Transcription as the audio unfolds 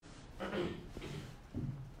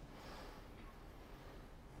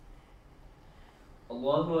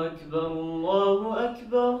الله أكبر الله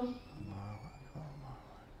أكبر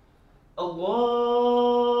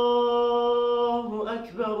الله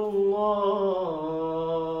أكبر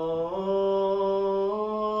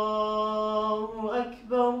الله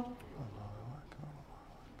أكبر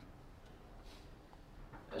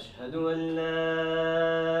أشهد أن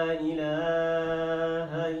لا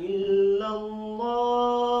إله إلا الله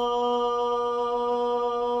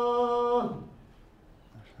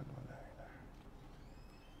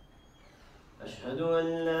أشهد أن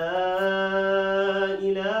لا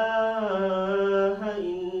إله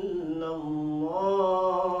إلا الله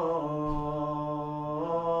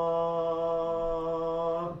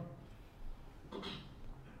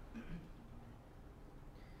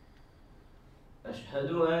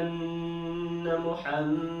أشهد أن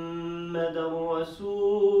محمدا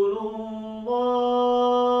رسول الله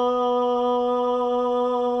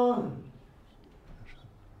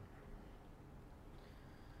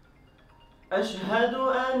أشهد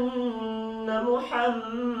أن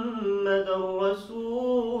محمدا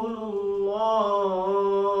رسول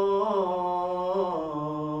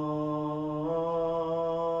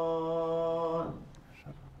الله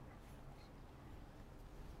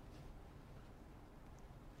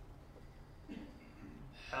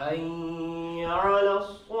حي على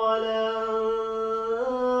الصلاة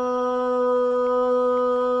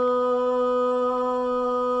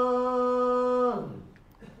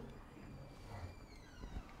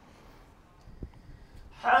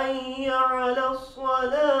حي على الصلاة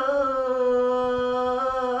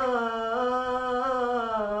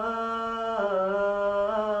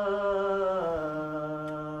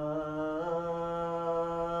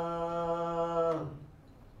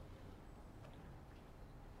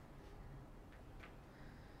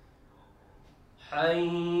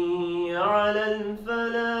حي على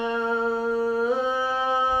الفلاح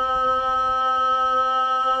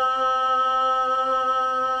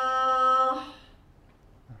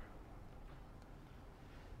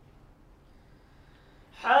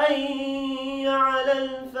حي على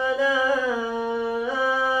الفلاح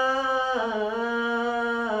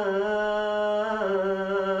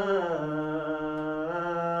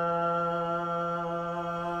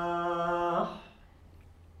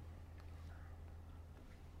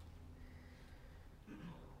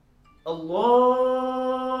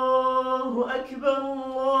الله أكبر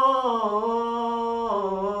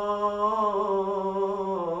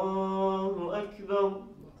الله أكبر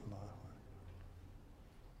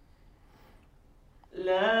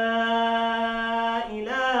لا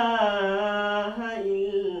إله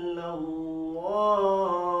إلا الله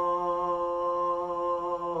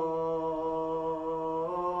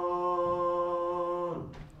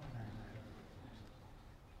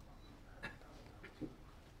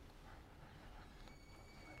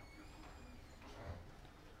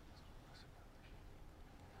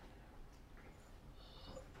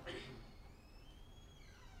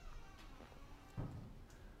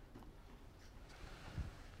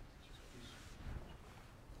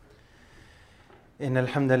إن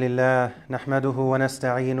الحمد لله نحمده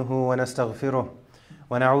ونستعينه ونستغفره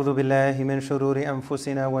ونعوذ بالله من شرور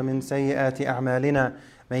أنفسنا ومن سيئات أعمالنا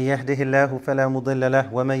من يهده الله فلا مضل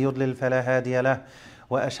له ومن يضلل فلا هادي له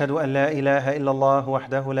وأشهد أن لا إله إلا الله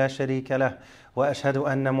وحده لا شريك له وأشهد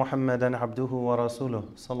أن محمدا عبده ورسوله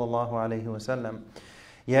صلى الله عليه وسلم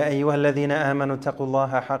يا أيها الذين آمنوا اتقوا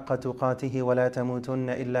الله حق تقاته ولا تموتن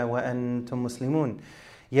إلا وأنتم مسلمون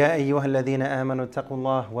يا أيها الذين آمنوا اتقوا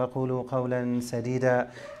الله وقولوا قولا سديدا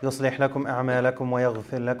يصلح لكم أعمالكم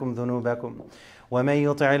ويغفر لكم ذنوبكم ومن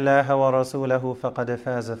يطع الله ورسوله فقد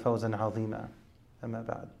فاز فوزا عظيما أما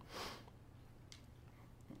بعد.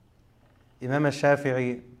 Imam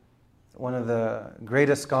al-Shafi'i, one of the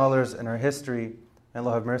greatest scholars in our history, may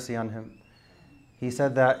Allah have mercy on him, he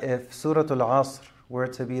said that if Surah Al-Asr were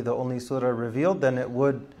to be the only surah revealed, then it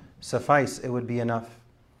would suffice, it would be enough.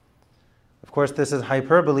 Of course, this is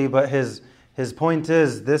hyperbole, but his point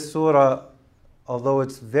is, this surah, although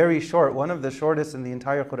it's very short, one of the shortest in the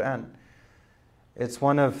entire Quran, it's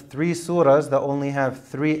one of 3 surahs that only have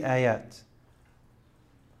 3 ayat.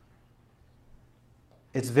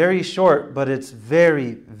 It's very short, but it's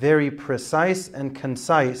very, very precise and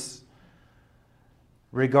concise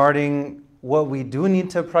regarding what we do need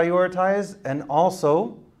to prioritize, and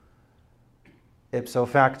also, ipso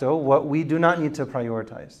facto, what we do not need to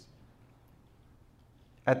prioritize.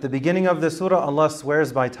 At the beginning of the surah, Allah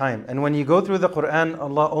swears by time. And when you go through the Quran,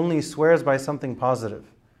 Allah only swears by something positive.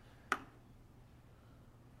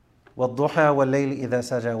 وَالضُّحَى وَاللَّيْلِ إِذَا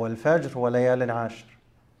سَجَى وَالْفَجْرِ وَلَيَالٍ عَشْرٍ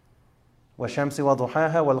وَالشَّمْسِ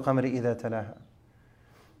وَضُحَاهَا وَالْقَمَرِ إِذَا تَلَاهَا.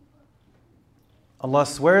 Allah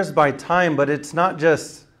swears by time, but it's not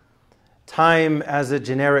just time as a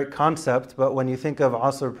generic concept, but when you think of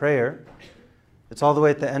Asr prayer, it's all the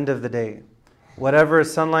way at the end of the day. Whatever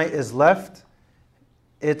sunlight is left,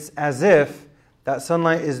 it's as if that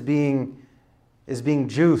sunlight is being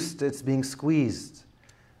juiced, it's being squeezed.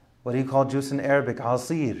 What do you call juice in Arabic?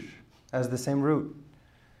 Asir, as the same root.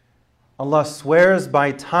 Allah swears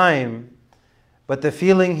by time, but the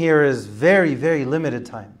feeling here is very, very limited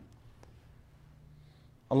time.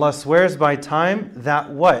 Allah swears by time that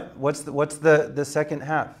what? What's the second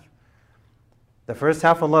half? The first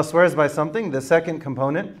half, Allah swears by something. The second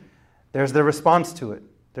component, there's the response to it.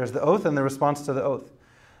 There's the oath and the response to the oath.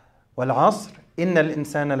 وَالْعَصْرِ إِنَّ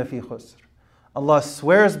الْإِنسَانَ لَفِي خُسْرٍ. Allah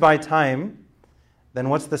swears by time. Then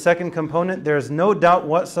what's the second component? There's no doubt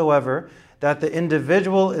whatsoever that the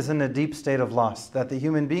individual is in a deep state of loss, that the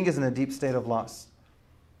human being is in a deep state of loss.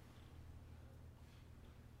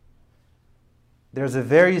 There's a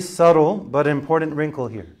very subtle but important wrinkle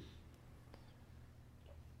here.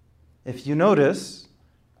 If you notice,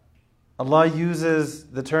 Allah uses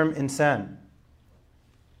the term insan,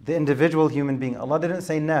 the individual human being. Allah didn't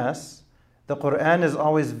say nas. The Quran is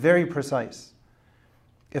always very precise.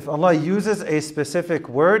 If Allah uses a specific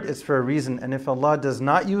word, it's for a reason. And if Allah does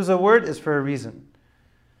not use a word, it's for a reason.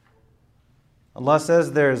 Allah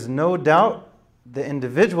says there's no doubt the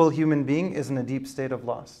individual human being is in a deep state of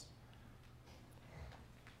loss.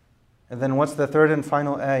 And then what's the third and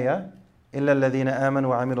final ayah? إِلَّا الَّذِينَ آمَنُوا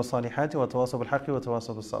وَعَمِلُوا الصَّالِحَاتِ وَتَوَاصَوْا بِالْحَقِّ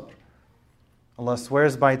وَتَوَاصَوْا بِالصَّبْرِ. Allah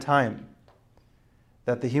swears by time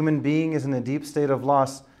that the human being is in a deep state of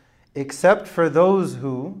loss, except for those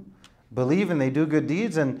who believe and they do good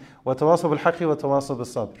deeds, and وَتَوَاصَوْا بِالْحَقِّ وَتَوَاصَوْا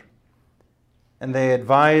بِالصَّبْرِ. And they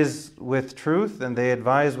advise with truth and they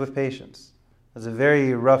advise with patience. That's a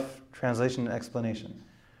very rough translation and explanation.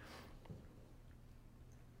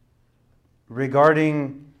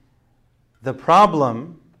 Regarding the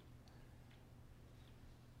problem,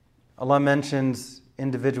 Allah mentions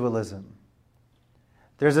individualism.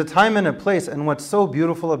 There's a time and a place, and what's so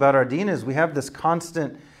beautiful about our deen is we have this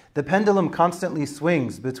the pendulum constantly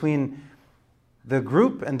swings between the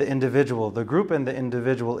group and the individual. The group and the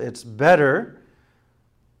individual. It's better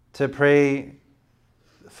to pray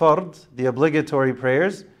fard, the obligatory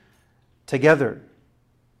prayers, together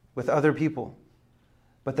with other people.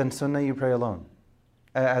 But then sunnah you pray alone,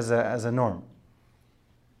 as a norm.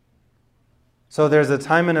 So there's a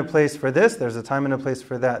time and a place for this, there's a time and a place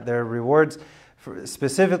for that. There are rewards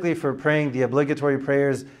specifically for praying the obligatory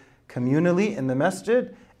prayers communally in the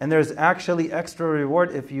masjid, and there's actually extra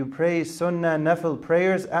reward if you pray sunnah nafil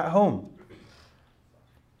prayers at home.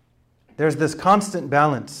 There's this constant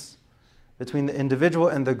balance between the individual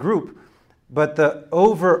and the group, but the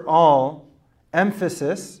overall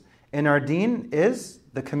emphasis in our deen is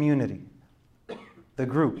the community, the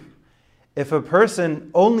group. If a person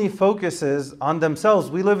only focuses on themselves,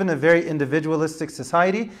 we live in a very individualistic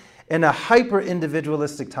society, in a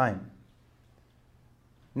hyper-individualistic time.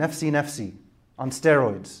 Nafsi, nafsi, on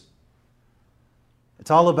steroids. It's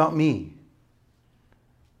all about me.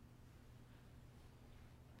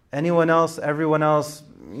 Anyone else, everyone else,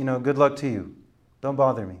 good luck to you. Don't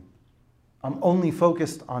bother me. I'm only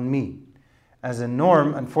focused on me. As a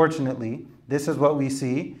norm, unfortunately, this is what we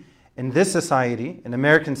see in this society, in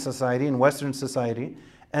American society, in Western society,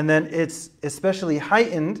 and then it's especially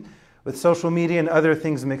heightened with social media and other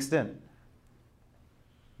things mixed in.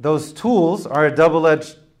 Those tools are a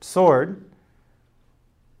double-edged sword.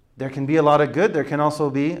 There can be a lot of good, there can also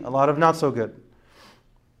be a lot of not so good.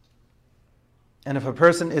 And if a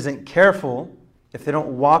person isn't careful, if they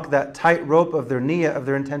don't walk that tightrope of their niyyah, of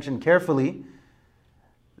their intention carefully,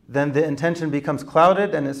 then the intention becomes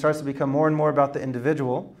clouded and it starts to become more and more about the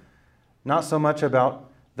individual, not so much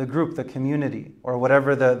about the group, the community, or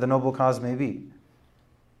whatever the noble cause may be.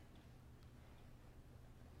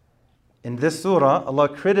 In this surah, Allah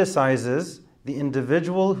criticizes the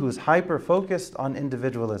individual who's hyper-focused on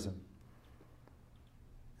individualism.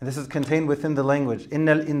 And this is contained within the language. إِنَّ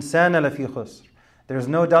الْإِنسَانَ لَفِي خُسْرٍ. There's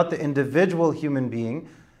no doubt the individual human being,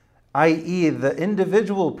 i.e. the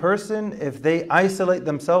individual person, if they isolate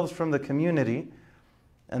themselves from the community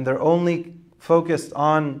and they're only focused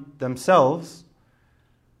on themselves,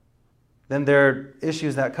 then there are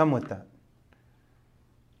issues that come with that.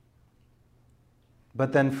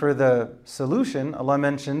 But then for the solution, Allah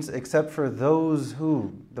mentions, except for those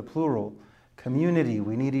who, the plural, community,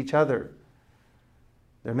 we need each other.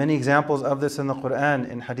 There are many examples of this in the Quran,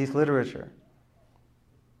 in hadith literature.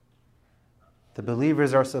 The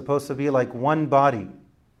believers are supposed to be like one body.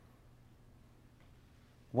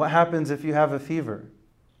 What happens if you have a fever?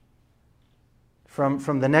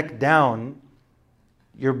 From the neck down,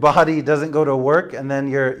 your body doesn't go to work and then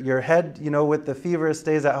your head, with the fever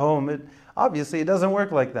stays at home. Obviously, it doesn't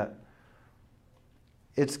work like that.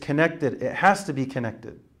 It's connected. It has to be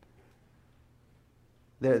connected.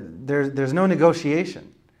 There's no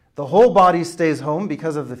negotiation. The whole body stays home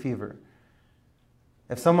because of the fever.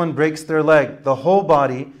 If someone breaks their leg, the whole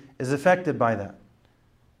body is affected by that.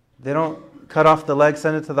 They don't cut off the leg,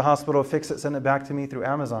 send it to the hospital, fix it, send it back to me through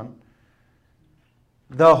Amazon.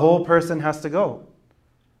 The whole person has to go.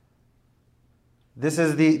 This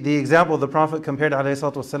is the example the Prophet compared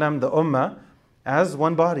ﷺ, the ummah as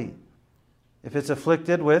one body. If it's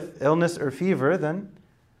afflicted with illness or fever, then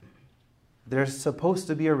there's supposed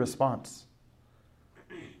to be a response.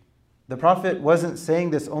 The Prophet wasn't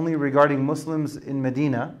saying this only regarding Muslims in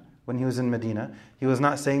Medina when he was in Medina. He was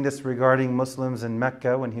not saying this regarding Muslims in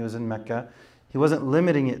Mecca when he was in Mecca. He wasn't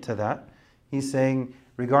limiting it to that. He's saying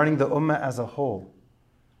regarding the ummah as a whole,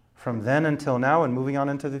 from then until now and moving on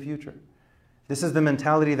into the future. This is the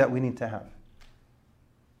mentality that we need to have.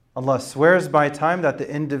 Allah swears by time that the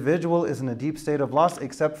individual is in a deep state of loss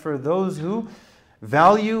except for those who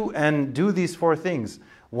value and do these four things.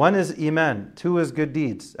 One is iman, two is good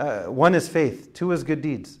deeds. One is faith, two is good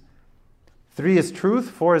deeds. Three is truth,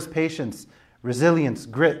 four is patience, resilience,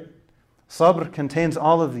 grit. Sabr contains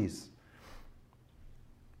all of these.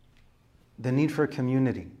 The need for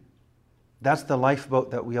community. That's the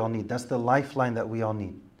lifeboat that we all need. That's the lifeline that we all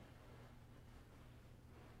need.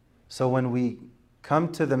 So when we come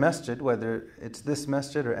to the masjid, whether it's this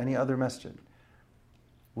masjid or any other masjid,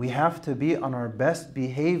 we have to be on our best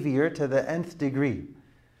behavior to the nth degree.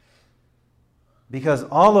 Because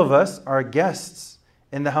all of us are guests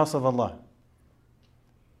in the house of Allah.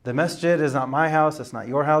 The masjid is not my house, it's not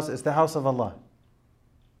your house, it's the house of Allah.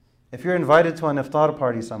 If you're invited to an iftar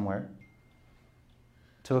party somewhere,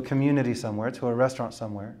 to a community somewhere, to a restaurant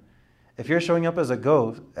somewhere, if you're showing up as a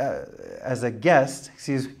guest,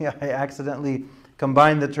 excuse me, I accidentally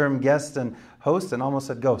combined the term guest and host and almost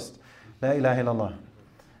said ghost. La ilaha illallah.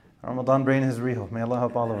 Ramadan brain is real. May Allah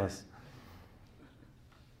help all of us.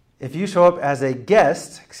 If you show up as a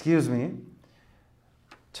guest,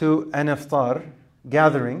 to an iftar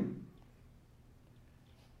gathering,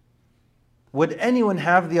 would anyone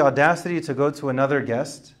have the audacity to go to another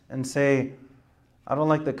guest and say, I don't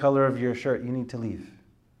like the color of your shirt, you need to leave.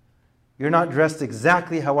 You're not dressed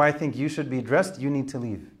exactly how I think you should be dressed, you need to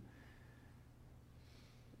leave.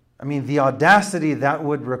 I mean, the audacity that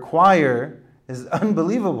would require is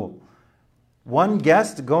unbelievable. One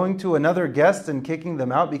guest going to another guest and kicking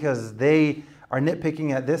them out because they are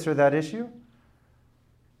nitpicking at this or that issue?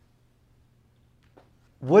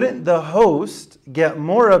 Wouldn't the host get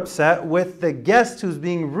more upset with the guest who's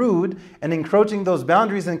being rude and encroaching those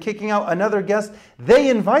boundaries and kicking out another guest they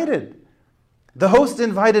invited? The host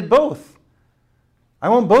invited both. I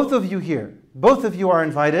want both of you here. Both of you are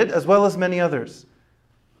invited as well as many others.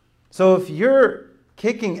 So if you're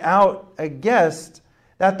kicking out a guest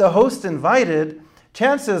that the host invited,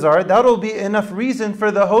 chances are that'll be enough reason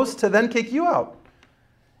for the host to then kick you out.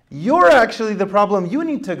 You're actually the problem. You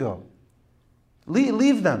need to go.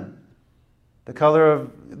 Leave them. The color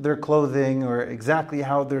of their clothing or exactly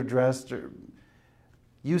how they're dressed,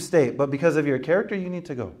 you stay. But because of your character, you need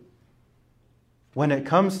to go. When it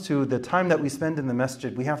comes to the time that we spend in the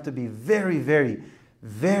masjid, we have to be very, very,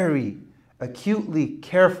 very acutely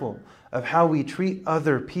careful of how we treat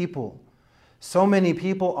other people. So many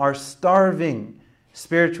people are starving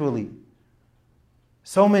spiritually.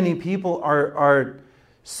 So many people are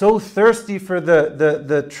so thirsty for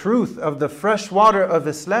the truth of the fresh water of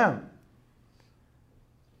Islam.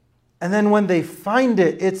 And then when they find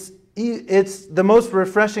it, it's the most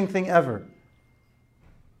refreshing thing ever.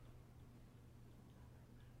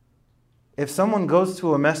 If someone goes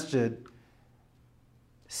to a masjid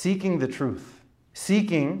seeking the truth,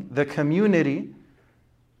 seeking the community,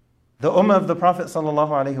 the ummah of the Prophet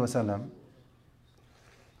ﷺ,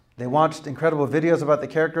 they watched incredible videos about the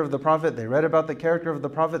character of the Prophet, they read about the character of the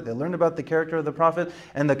Prophet, they learned about the character of the Prophet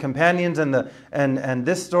and the companions and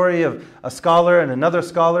this story of a scholar and another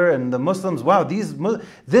scholar and the Muslims. Wow,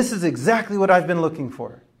 this is exactly what I've been looking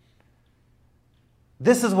for.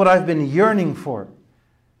 This is what I've been yearning for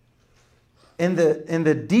in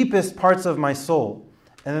the deepest parts of my soul.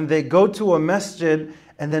 And then they go to a masjid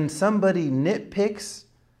and then somebody nitpicks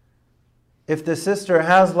if the sister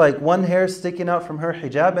has like one hair sticking out from her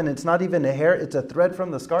hijab and it's not even a hair, it's a thread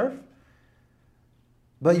from the scarf.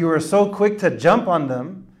 But you are so quick to jump on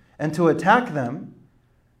them and to attack them.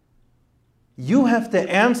 You have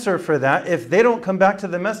to answer for that if they don't come back to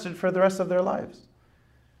the masjid for the rest of their lives.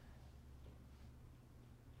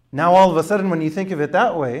 Now all of a sudden when you think of it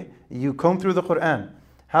that way, you comb through the Quran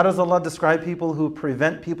How does Allah describe people who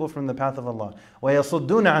prevent people from the path of Allah? وَيَصُدُّونَ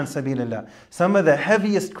عَنْ سَبِيلِ اللَّهِ. Some of the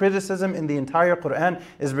heaviest criticism in the entire Quran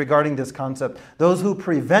is regarding this concept. Those who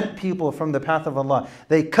prevent people from the path of Allah.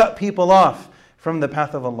 They cut people off from the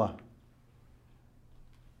path of Allah.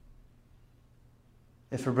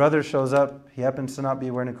 If a brother shows up, he happens to not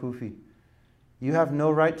be wearing a kufi, you have no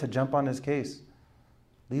right to jump on his case.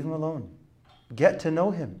 Leave him alone. Get to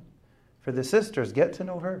know him. For the sisters, get to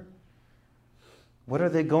know her. What are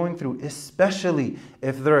they going through? Especially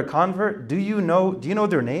if they're a convert, do you know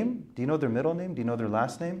their name? Do you know their middle name? Do you know their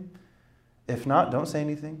last name? If not, don't say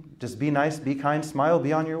anything. Just be nice, be kind, smile,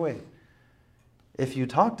 be on your way. If you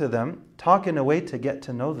talk to them, talk in a way to get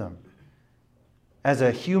to know them. As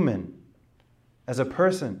a human, as a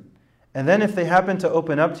person. And then if they happen to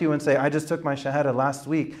open up to you and say, I just took my shahada last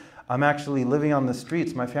week, I'm actually living on the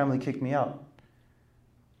streets, my family kicked me out.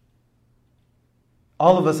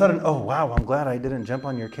 All of a sudden, oh wow, I'm glad I didn't jump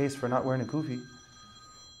on your case for not wearing a kufi.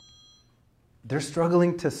 They're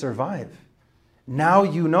struggling to survive. Now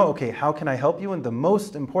you know, okay, how can I help you in the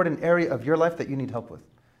most important area of your life that you need help with?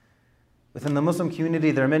 Within the Muslim community,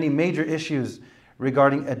 there are many major issues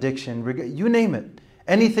regarding addiction, you name it.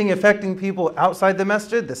 Anything affecting people outside the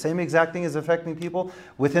masjid, the same exact thing is affecting people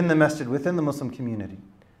within the masjid, within the Muslim community.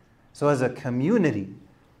 So as a community,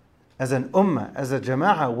 as an ummah, as a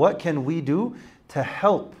jama'ah, what can we do to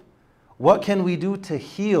help? What can we do to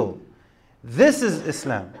heal? This is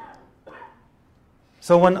Islam.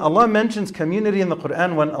 So when Allah mentions community in the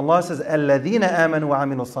Quran, when Allah says, الَّذِينَ آمَنُوا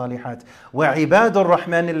وَعَمِلُوا الصَّالِحَاتِ وَعِبَادُ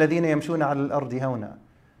الرَّحْمَنِ الَّذِينَ يَمْشُونَ عَلَى الْأَرْضِ هَوْنًا.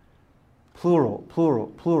 Plural, plural,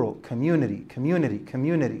 plural, community, community,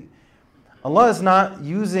 community. Allah is not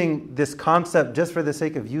using this concept just for the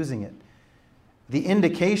sake of using it. The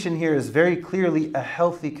indication here is very clearly a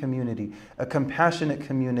healthy community, a compassionate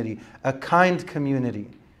community, a kind community,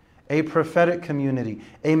 a prophetic community,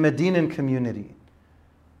 a Medinan community.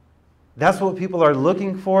 That's what people are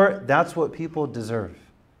looking for. That's what people deserve.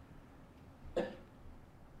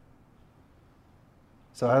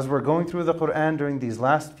 So as we're going through the Quran during these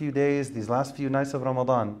last few days, these last few nights of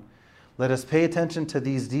Ramadan, let us pay attention to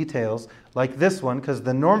these details like this one, because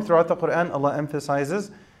the norm throughout the Quran, Allah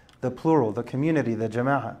emphasizes the plural, the community, the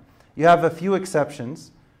jama'ah. You have a few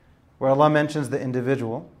exceptions where Allah mentions the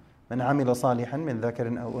individual. مَنْ عَمِلَ صَالِحًا مِنْ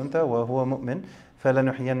ذَكَرٍ أَوْ أُنْثَى وَهُوَ مُؤْمِنٌ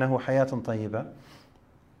فَلَنُحْيِيَنَّهُ حَيَاةٌ طَيِّبَةٌ.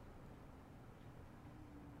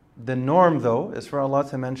 The norm, though, is for Allah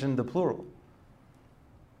to mention the plural.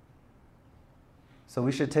 So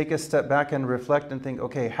we should take a step back and reflect and think,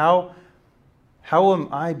 okay, how am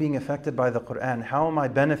I being affected by the Quran? How am I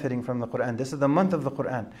benefiting from the Quran? This is the month of the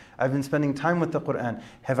Quran. I've been spending time with the Quran.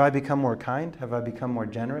 Have I become more kind? Have I become more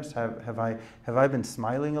generous? Have I been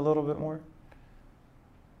smiling a little bit more?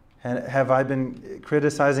 Have I been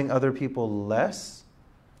criticizing other people less?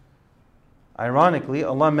 Ironically,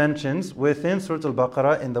 Allah mentions within Surah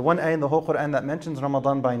Al-Baqarah, in the one ayah in the whole Quran that mentions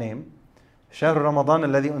Ramadan by name, شهر رمضان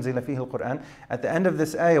الذي أنزل فيه القرآن. At the end of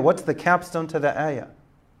this ayah, what's the capstone to the ayah?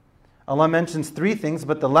 Allah mentions three things,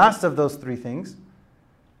 but the last of those three things,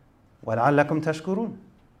 وَلَعَلَّكُمْ تَشْكُرُونَ.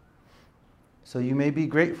 So you may be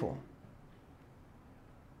grateful.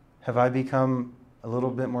 Have I become a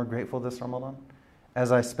little bit more grateful this Ramadan?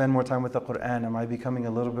 As I spend more time with the Quran, am I becoming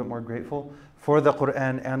a little bit more grateful for the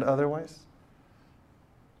Quran and otherwise?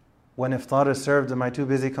 When iftar is served, am I too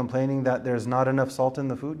busy complaining that there's not enough salt in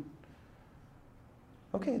the food?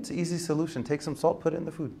 Okay, it's an easy solution. Take some salt, put it in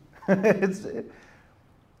the food.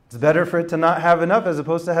 It's better for it to not have enough as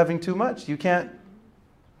opposed to having too much. You can't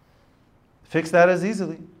fix that as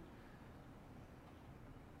easily.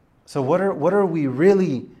 So what are we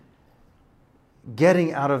really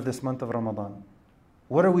getting out of this month of Ramadan?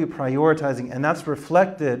 What are we prioritizing? And that's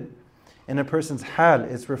reflected in a person's hal.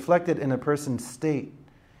 It's reflected in a person's state.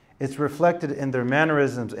 It's reflected in their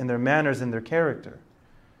mannerisms, in their manners, in their character.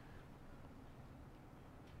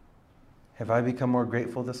 Have I become more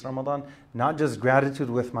grateful this Ramadan? Not just gratitude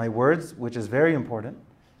with my words, which is very important,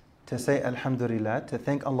 to say Alhamdulillah, to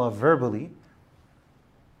thank Allah verbally,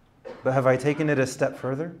 but have I taken it a step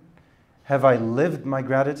further? Have I lived my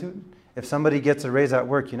gratitude? If somebody gets a raise at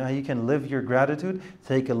work, you know how you can live your gratitude?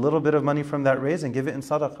 Take a little bit of money from that raise and give it in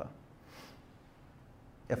sadaqah.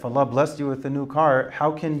 If Allah blessed you with a new car, how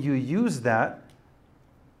can you use that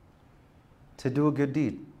to do a good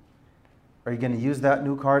deed? Are you going to use that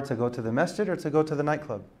new car to go to the masjid or to go to the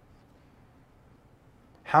nightclub?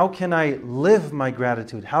 How can I live my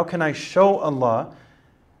gratitude? How can I show Allah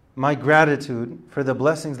my gratitude for the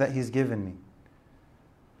blessings that He's given me?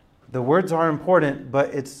 The words are important,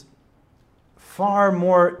 but it's far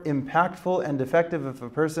more impactful and effective if a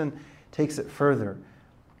person takes it further.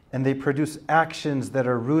 and they produce actions that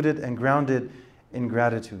are rooted and grounded in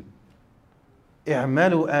gratitude.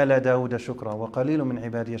 اعملوا آل داود شكرا وقليل من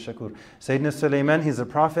عبادي الشكور. Sayyidina Sulaiman, he's a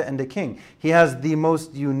prophet and a king. He has the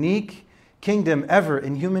most unique kingdom ever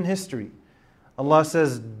in human history. Allah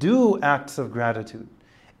says, do acts of gratitude.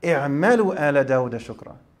 اعملوا آل داود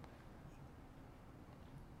شكرا.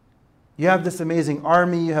 You have this amazing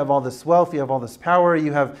army, you have all this wealth, you have all this power,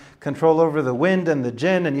 you have control over the wind and the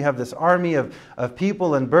jinn, and you have this army of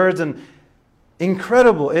people and birds, and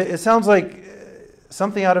incredible. It sounds like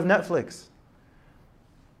something out of Netflix.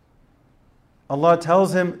 Allah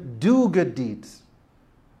tells him, do good deeds.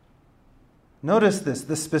 Notice this,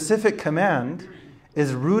 the specific command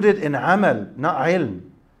is rooted in amal, not ilm.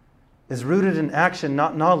 Is rooted in action,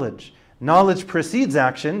 not knowledge. Knowledge precedes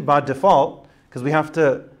action by default, because we have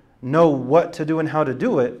to know what to do and how to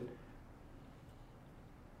do it.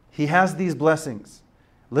 He has these blessings.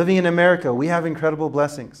 Living in America, we have incredible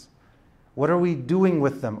blessings. What are we doing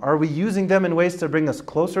with them? Are we using them in ways to bring us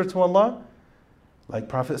closer to Allah, like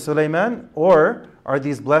Prophet Sulaiman? Or are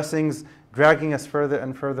these blessings dragging us further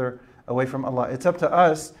and further away from Allah? It's up to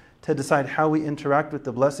us to decide how we interact with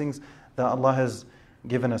the blessings that Allah has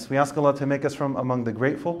given us. We ask Allah to make us from among the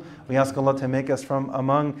grateful. We ask Allah to make us from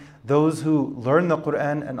among those who learn the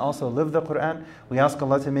Quran and also live the Quran. We ask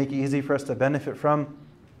Allah to make it easy for us to benefit from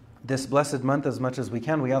this blessed month as much as we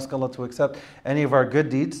can. We ask Allah to accept any of our good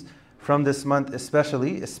deeds from this month,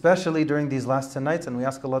 especially during these last 10 nights, and we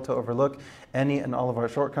ask Allah to overlook any and all of our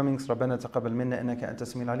shortcomings. ربنا تقبل منا إنك أنت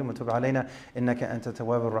السميع العليم وتب علينا إنك أنت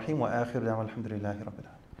التواب الرحيم وآخر دعوانا الحمد لله رب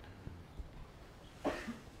العالمين.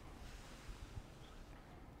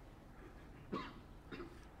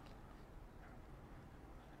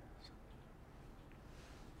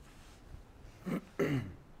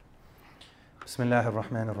 بسم الله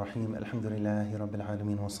الرحمن الرحيم الحمد لله رب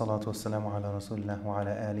العالمين والصلاة والسلام على رسول الله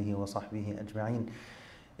وعلى آله وصحبه أجمعين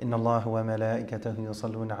إن الله وملائكته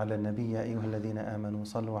يصلون على النبي يا أيها الذين آمنوا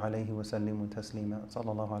صلوا عليه وسلموا تسليما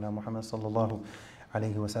صلى الله على محمد صلى الله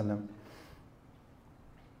عليه وسلم.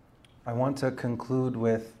 I want to conclude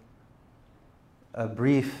with a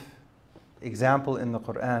brief example in the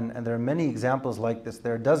Quran, and there are many examples like this.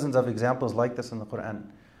 There are dozens of examples like this in the Quran.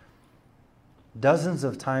 Dozens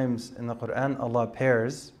of times in the Quran, Allah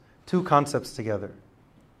pairs two concepts together,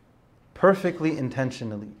 perfectly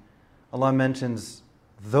intentionally. Allah mentions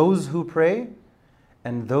those who pray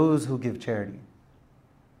and those who give charity.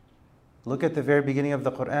 Look at the very beginning of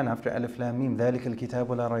the Quran after Alif Lam Mim, ذَلِكَ الْكِتَابُ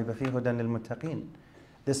لَا رَيْبَ فِيهِ هُدًى لِلْمُتَّقِينَ.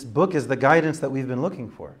 This book is the guidance that we've been looking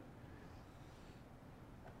for.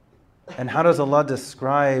 And how does Allah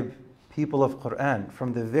describe people of Quran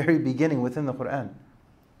from the very beginning within the Quran?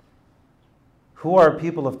 Who are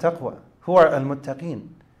people of taqwa? Who are al-muttaqeen?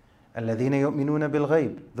 الَّذِينَ يُؤْمِنُونَ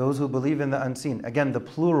بِالْغَيْبِ. Those who believe in the unseen. Again, the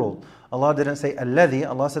plural. Allah didn't say الَّذِي,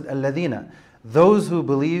 Allah said الَّذِينَ. Those who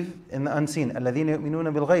believe in the unseen. الَّذِينَ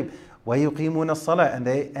يُؤْمِنُونَ بِالْغَيْبِ وَيُقِيمُونَ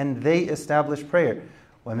الصَّلَاةِ. And they establish prayer.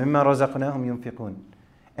 وَمِمَّا رَزَقْنَاهُمْ يُنْفِقُونَ.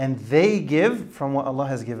 And they give from what Allah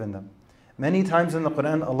has given them. Many times in the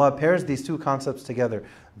Quran, Allah pairs these two concepts together.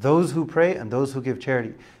 Those who pray and those who give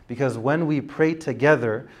charity. Because when we pray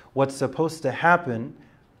together, what's supposed to happen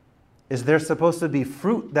is there's supposed to be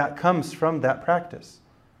fruit that comes from that practice.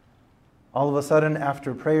 All of a sudden,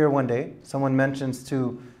 after prayer one day, someone mentions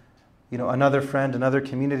to another friend, another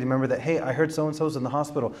community member that, hey, I heard so-and-so's in the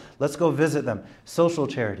hospital. Let's go visit them. Social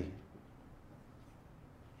charity.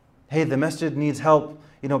 Hey, the masjid needs help,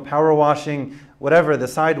 power washing, whatever, the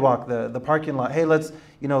sidewalk, the parking lot. Hey, let's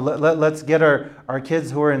get our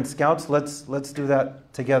kids who are in scouts, let's do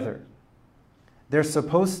that together. There's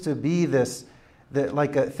supposed to be this,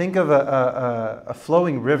 think of a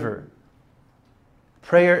flowing river.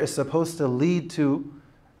 Prayer is supposed to lead to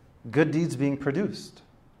good deeds being produced.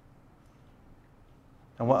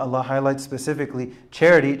 And what Allah highlights specifically,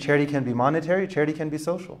 charity can be monetary, charity can be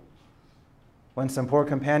social. When some poor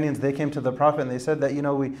companions, they came to the Prophet and they said that,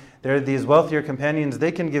 there are these wealthier companions,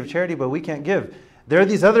 they can give charity, but we can't give. There are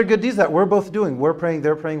these other good deeds that we're both doing. We're praying,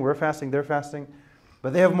 they're praying, we're fasting, they're fasting.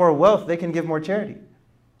 But they have more wealth, they can give more charity.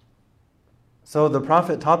 So the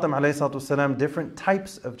Prophet taught them, ﷺ, different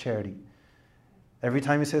types of charity. Every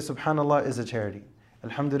time you say Subhanallah is a charity.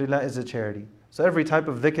 Alhamdulillah is a charity. So every type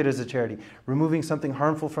of dhikr is a charity. Removing something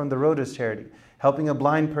harmful from the road is charity. Helping a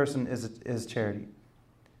blind person is charity.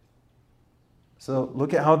 So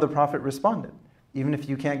look at how the Prophet responded. Even if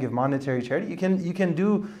you can't give monetary charity, you can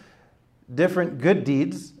do different good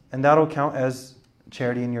deeds, and that'll count as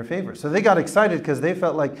charity in your favor. So they got excited because they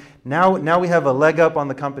felt like now we have a leg up on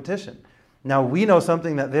the competition. Now we know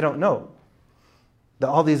something that they don't know. That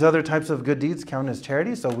all these other types of good deeds count as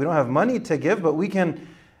charity, so we don't have money to give, but we can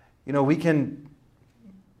we can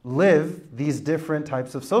live these different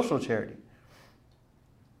types of social charity.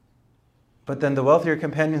 But then the wealthier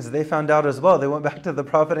companions, they found out as well. They went back to the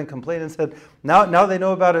Prophet and complained and said, now they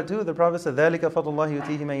know about it too. The Prophet said, ذَلِكَ فَضْلُ اللَّهِ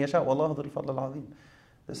يُؤْتِيهِ مَن يَشَاءُ وَاللَّهُ ذُو الْفَضْلِ الْعَظِيمِ.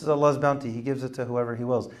 This is Allah's bounty. He gives it to whoever He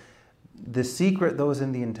wills. The secret, though, is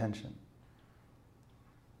in the intention.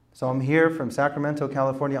 So I'm here from Sacramento,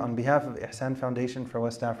 California on behalf of Ihsan Foundation for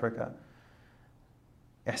West Africa.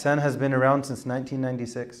 Ihsan has been around since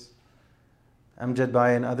 1996. Amjad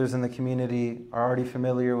Bhai and others in the community are already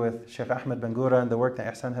familiar with Sheikh Ahmed Bangura and the work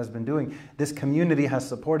that Ihsan has been doing. This community has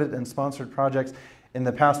supported and sponsored projects in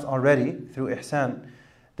the past already through Ihsan.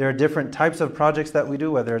 There are different types of projects that we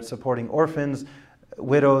do, whether it's supporting orphans,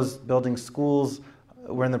 widows, building schools.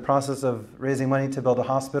 We're in the process of raising money to build a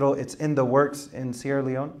hospital. It's in the works in Sierra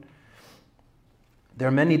Leone. There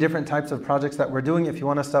are many different types of projects that we're doing. If you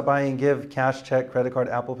want to stop by and give cash, check, credit card,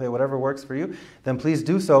 Apple Pay, whatever works for you, then please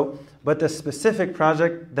do so. But the specific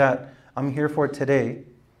project that I'm here for today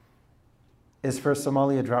is for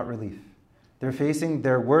Somalia drought relief. They're facing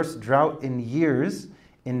their worst drought in years,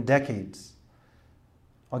 in decades.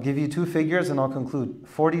 I'll give you two figures and I'll conclude.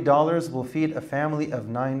 $40 will feed a family of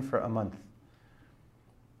 9 for a month.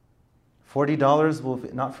 $40 will,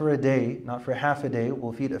 not for a day, not for half a day,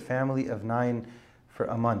 will feed a family of 9 for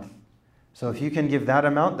a month. So if you can give that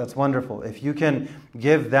amount, that's wonderful. If you can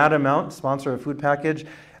give that amount, sponsor a food package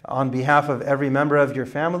on behalf of every member of your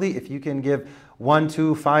family, if you can give 1,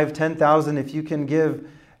 2, 5, 10,000, if you can give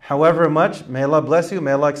however much, may Allah bless you,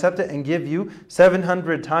 may Allah accept it and give you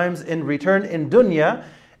 700 times in return in dunya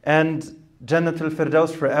and Jannatul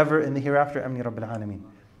Firdaus forever in the hereafter. Ameen Rabbil Alameen.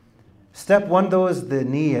 Step 1 though is the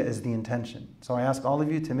niyyah, is the intention. So I ask all of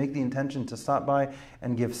you to make the intention to stop by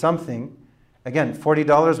and give something. Again,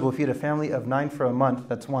 $40 will feed a family of 9 for a month,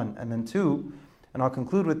 that's 1. And then 2, and I'll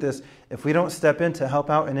conclude with this, if we don't step in to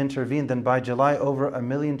help out and intervene, then by July over 1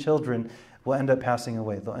 million children will end up passing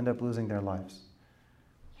away. They'll end up losing their lives.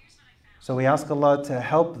 So we ask Allah to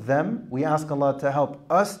help them. We ask Allah to help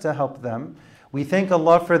us to help them. We thank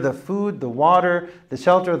Allah for the food, the water, the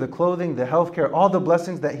shelter, the clothing, the healthcare, all the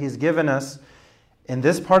blessings that He's given us in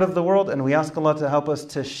this part of the world. And we ask Allah to help us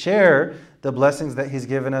to share the blessings that He's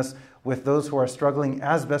given us with those who are struggling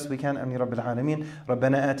as best we can. Ameen Rabbil Alameen.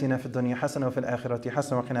 ربنا آتنا في الدنيا حسنة وفي الآخرة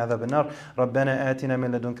حسنة وقنا عذاب النار. ربنا آتنا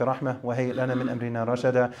من لدنك رحمة وهيئ لنا من أمرنا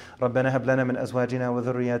رشدا. ربنا هب لنا من أزواجنا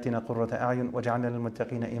وذرياتنا قرة أعين واجعلنا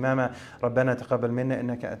للمتقين إماما. ربنا تقبل منا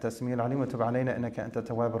إنك أنت السميع العليم وتب علينا إنك أنت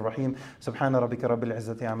التواب الرحيم. سبحان ربك رب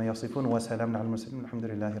العزة عما يصفون وسلام على المرسلين الحمد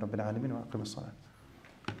لله رب العالمين وأقم الصلاة.